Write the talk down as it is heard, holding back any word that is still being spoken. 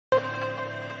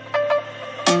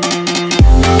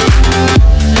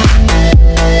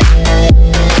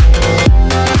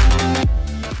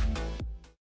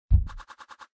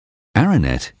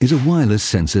Aranet is a wireless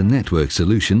sensor network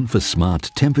solution for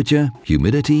smart temperature,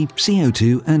 humidity,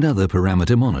 CO2 and other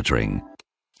parameter monitoring.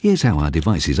 Here's how our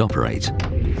devices operate.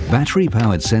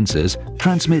 Battery-powered sensors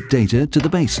transmit data to the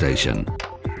base station.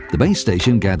 The base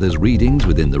station gathers readings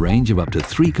within the range of up to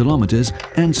 3 kilometers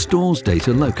and stores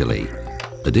data locally.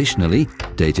 Additionally,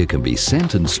 data can be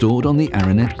sent and stored on the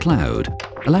Aranet cloud,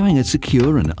 allowing a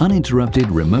secure and uninterrupted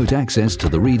remote access to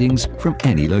the readings from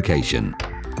any location.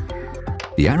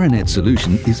 The Aranet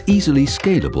solution is easily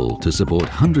scalable to support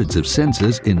hundreds of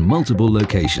sensors in multiple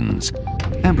locations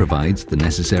and provides the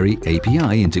necessary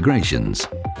API integrations.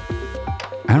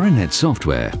 Aranet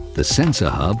software, the Sensor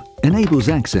Hub, enables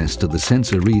access to the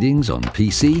sensor readings on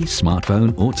PC,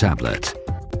 smartphone or tablet.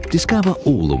 Discover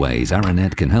all the ways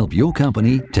Aranet can help your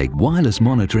company take wireless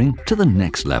monitoring to the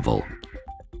next level.